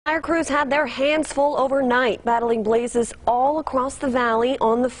Fire crews had their hands full overnight, battling blazes all across the valley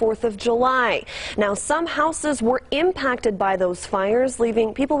on the 4th of July. Now, some houses were impacted by those fires,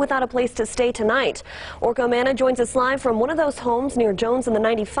 leaving people without a place to stay tonight. Orko Manna joins us live from one of those homes near Jones and the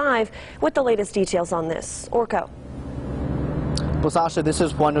 95 with the latest details on this. Orko. Well, Sasha, this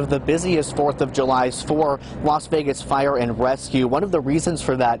is one of the busiest 4th of Julys for Las Vegas Fire and Rescue. One of the reasons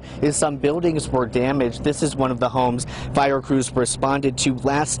for that is some buildings were damaged. This is one of the homes fire crews responded to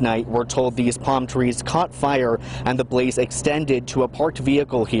last night. We're told these palm trees caught fire and the blaze extended to a parked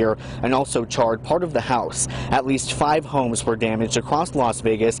vehicle here and also charred part of the house. At least 5 homes were damaged across Las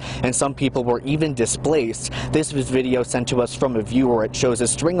Vegas and some people were even displaced. This was video sent to us from a viewer. It shows a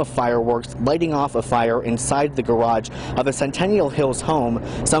string of fireworks lighting off a fire inside the garage of a Centennial Hills home,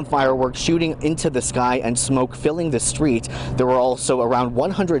 some fireworks shooting into the sky and smoke filling the street. There were also around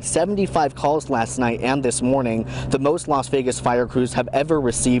 175 calls last night and this morning, the most Las Vegas fire crews have ever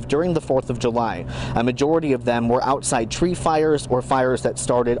received during the 4th of July. A majority of them were outside tree fires or fires that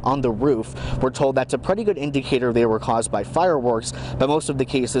started on the roof. We're told that's a pretty good indicator they were caused by fireworks, but most of the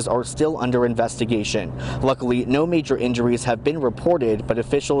cases are still under investigation. Luckily, no major injuries have been reported, but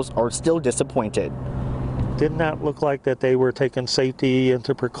officials are still disappointed. Did not look like that they were taking safety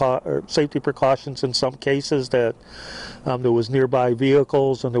precautions in some cases, that there was nearby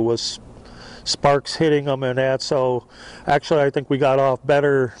vehicles and there was sparks hitting them and that. So actually I think we got off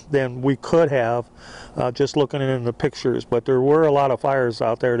better than we could have just looking in the pictures, but there were a lot of fires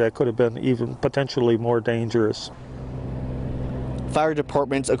out there that could have been even potentially more dangerous. Fire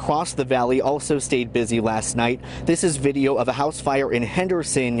departments across the valley also stayed busy last night. This is video of a house fire in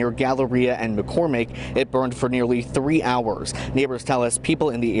Henderson near Galleria and McCormick. It burned for nearly 3 hours. Neighbors tell us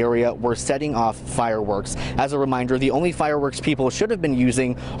people in the area were setting off fireworks. As a reminder, the only fireworks people should have been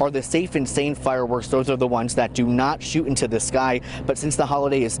using are the Safe and Sane fireworks. Those are the ones that do not shoot into the sky. But since the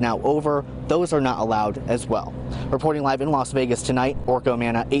holiday is now over, those are not allowed as well. Reporting live in Las Vegas tonight, Orko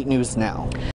Manna, 8 News Now.